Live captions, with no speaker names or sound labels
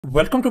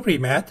Welcome to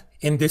PreMath.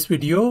 In this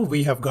video,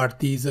 we have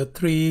got these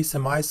three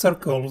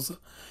semicircles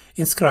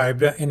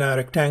inscribed in a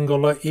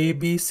rectangle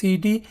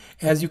ABCD,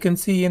 as you can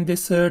see in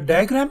this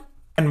diagram.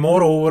 And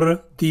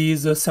moreover,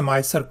 these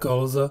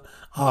semicircles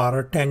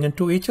are tangent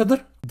to each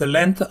other. The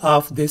length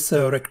of this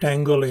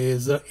rectangle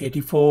is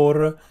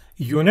 84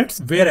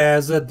 units,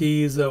 whereas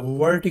these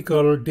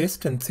vertical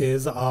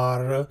distances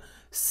are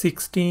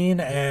 16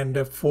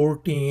 and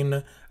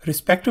 14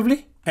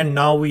 respectively. And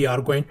now we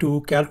are going to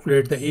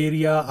calculate the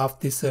area of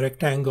this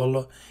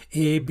rectangle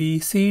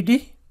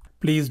ABCD.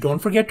 Please don't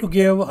forget to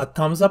give a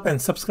thumbs up and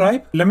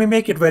subscribe. Let me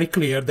make it very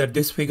clear that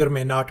this figure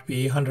may not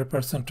be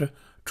 100%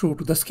 true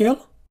to the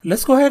scale.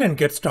 Let's go ahead and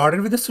get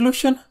started with the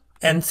solution.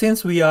 And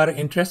since we are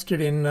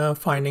interested in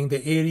finding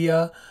the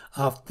area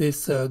of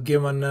this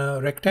given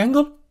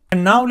rectangle,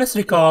 and now let's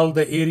recall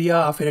the area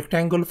of a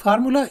rectangle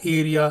formula.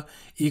 Area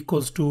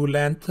equals to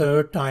length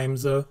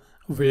times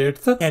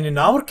width, and in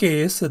our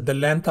case the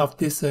length of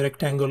this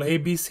rectangle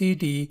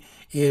ABCD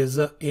is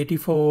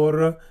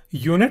 84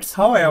 units.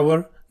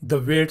 However, the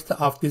width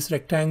of this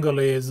rectangle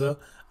is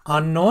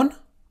unknown,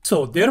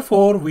 so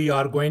therefore we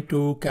are going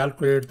to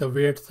calculate the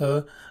width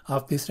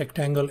of this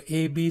rectangle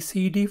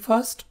ABCD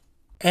first.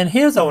 And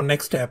here's our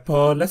next step.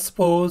 Let's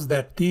suppose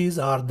that these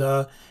are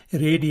the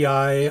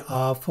radii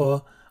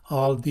of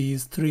all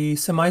these three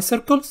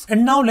semicircles.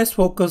 And now let's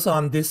focus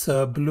on this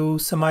blue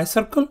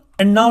semicircle.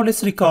 And now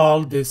let's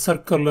recall the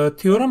circle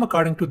theorem.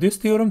 According to this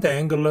theorem, the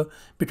angle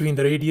between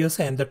the radius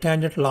and the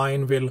tangent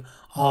line will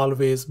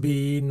always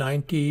be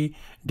 90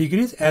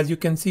 degrees, as you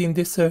can see in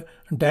this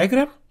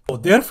diagram. So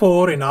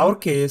therefore, in our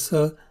case,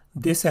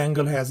 this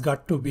angle has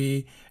got to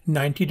be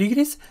 90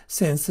 degrees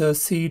since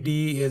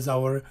CD is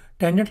our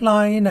tangent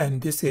line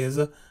and this is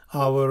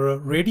our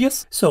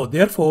radius. So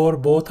therefore,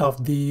 both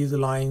of these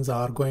lines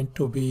are going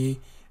to be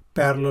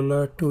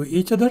parallel to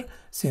each other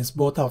since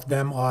both of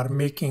them are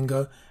making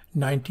a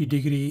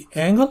 90-degree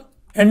angle.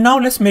 And now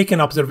let's make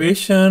an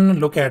observation.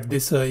 Look at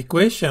this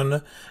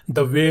equation.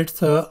 The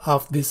width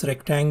of this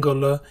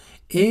rectangle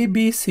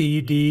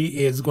ABCD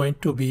is going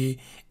to be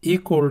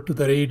equal to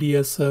the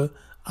radius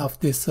of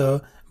this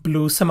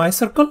blue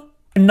semicircle.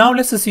 And now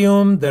let's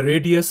assume the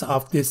radius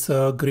of this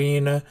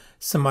green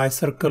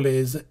semicircle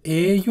is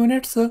A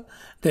units,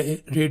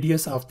 the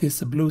radius of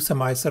this blue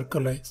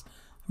semicircle is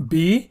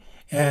B,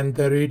 and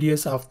the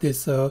radius of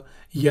this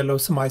yellow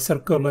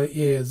semicircle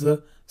is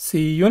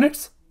C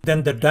units.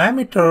 Then the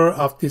diameter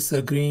of this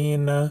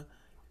green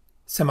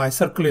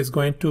semicircle is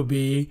going to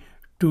be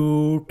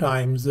 2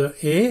 times A,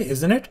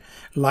 isn't it?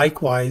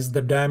 Likewise,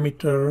 the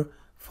diameter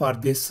for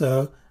this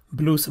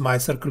blue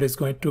semicircle is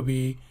going to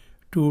be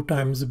 2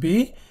 times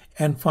B.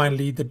 And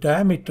finally, the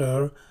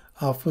diameter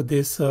of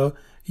this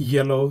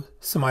yellow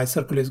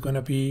semicircle is going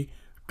to be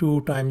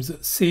 2 times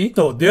C.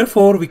 So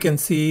therefore, we can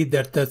see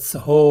that this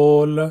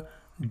whole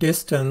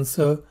distance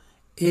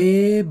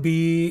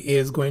AB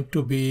is going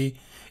to be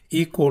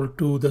equal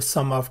to the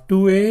sum of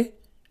 2A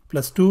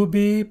plus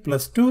 2B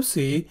plus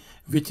 2C,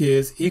 which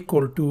is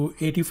equal to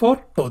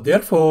 84. So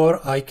therefore,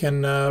 I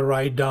can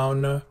write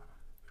down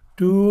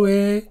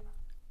 2A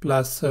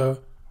plus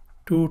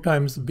 2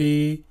 times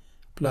B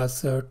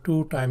plus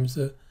 2 times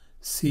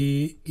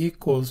C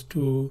equals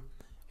to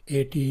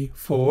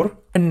 84.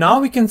 And now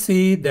we can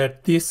see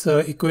that this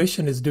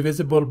equation is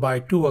divisible by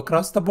 2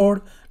 across the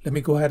board. Let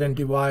me go ahead and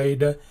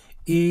divide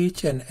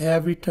each and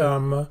every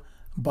term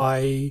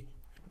by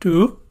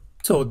 2.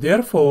 So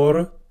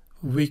therefore,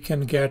 we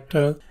can get,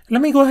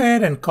 let me go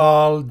ahead and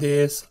call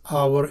this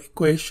our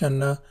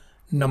equation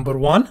number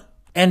 1.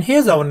 And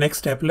here's our next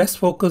step. Let's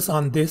focus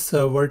on this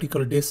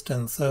vertical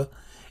distance.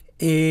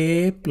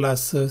 A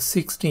plus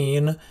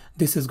 16,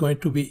 this is going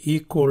to be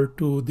equal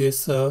to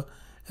this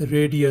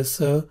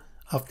radius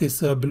of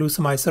this blue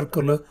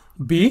semicircle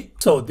B.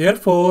 So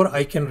therefore,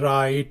 I can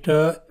write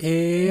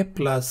A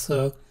plus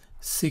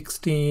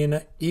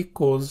 16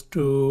 equals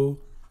to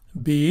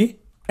B.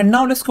 And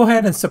now let's go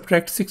ahead and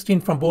subtract 16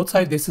 from both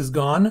sides. This is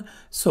gone.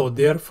 So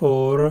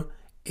therefore,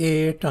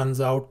 A turns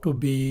out to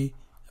be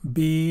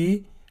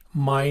B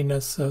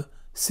minus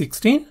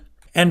 16.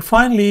 And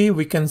finally,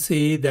 we can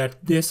see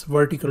that this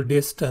vertical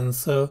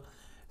distance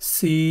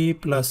C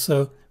plus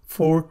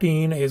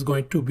 14 is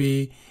going to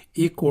be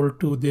equal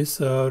to this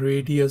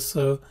radius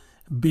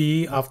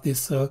B of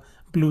this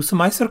blue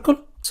semicircle.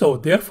 So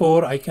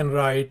therefore, I can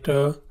write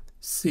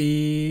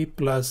C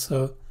plus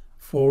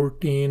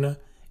 14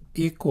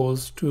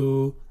 equals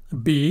to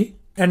B.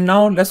 And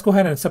now let's go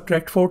ahead and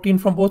subtract 14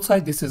 from both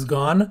sides. This is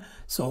gone.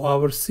 So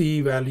our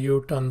C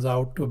value turns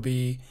out to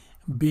be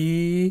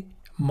B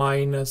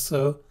minus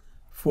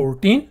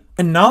 14.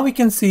 And now we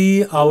can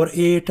see our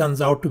A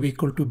turns out to be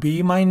equal to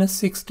B minus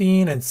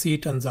 16 and C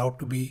turns out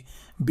to be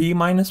B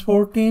minus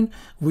 14.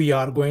 We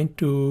are going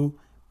to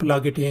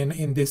plug it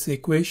in this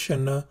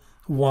equation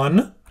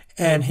 1.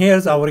 And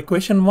here's our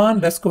equation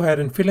 1. Let's go ahead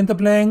and fill in the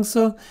blanks.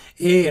 A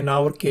in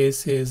our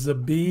case is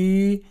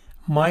B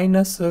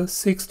minus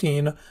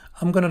 16.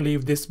 I'm going to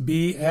leave this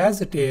B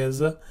as it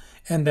is,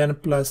 and then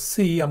plus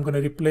C, I'm going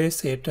to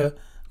replace it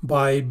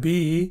by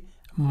B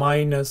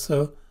minus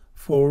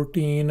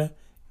 14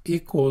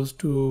 equals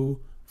to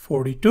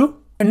 42.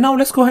 And now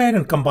let's go ahead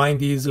and combine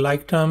these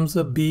like terms.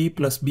 B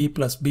plus B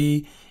plus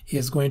B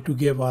is going to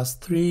give us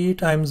 3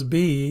 times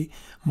B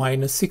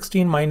minus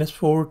 16 minus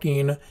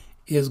 14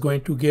 is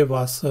going to give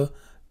us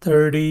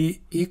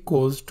 30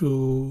 equals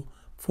to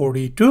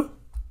 42.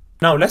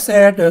 Now let's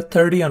add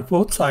 30 on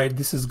both sides.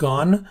 This is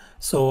gone.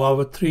 So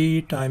our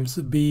 3 times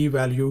B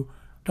value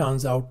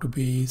turns out to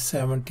be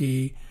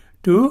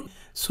 72.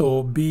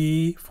 So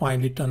B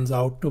finally turns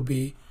out to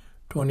be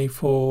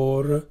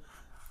 24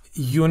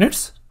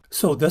 units.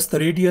 So thus the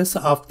radius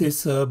of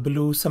this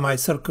blue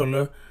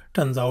semicircle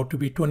turns out to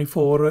be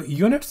 24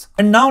 units.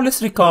 And now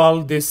let's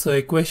recall this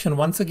equation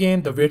once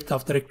again. The width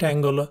of the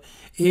rectangle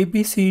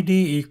ABCD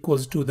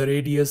equals to the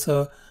radius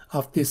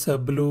of this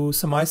blue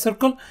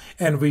semicircle,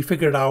 and we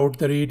figured out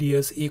the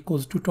radius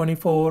equals to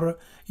 24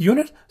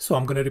 units. So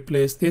I'm going to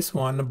replace this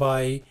one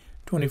by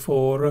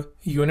 24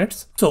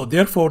 units. So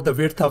therefore the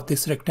width of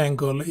this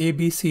rectangle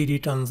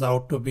ABCD turns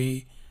out to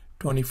be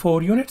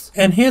 24 units.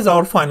 And here's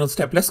our final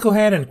step. Let's go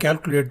ahead and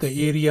calculate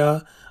the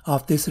area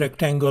of this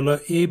rectangle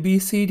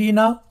ABCD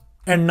now.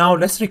 And now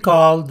let's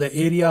recall the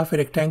area of a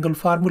rectangle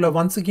formula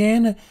once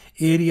again.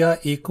 Area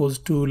equals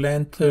to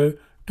length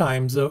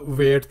times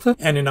width.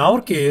 And in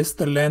our case,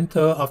 the length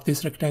of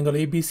this rectangle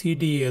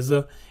ABCD is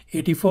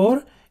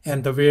 84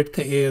 and the width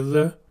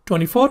is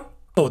 24.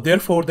 So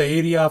therefore the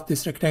area of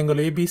this rectangle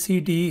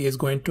ABCD is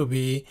going to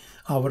be,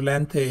 our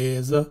length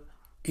is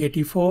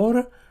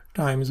 84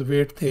 times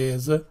width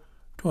is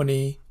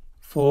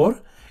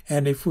 24,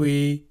 and if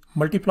we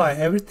multiply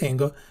everything,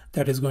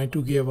 that is going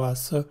to give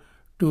us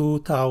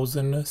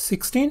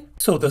 2016.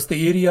 So thus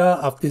the area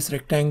of this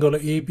rectangle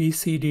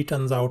ABCD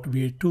turns out to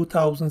be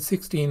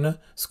 2016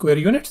 square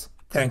units.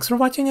 Thanks for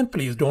watching, and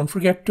please don't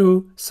forget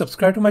to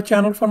subscribe to my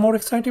channel for more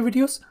exciting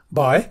videos.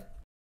 Bye.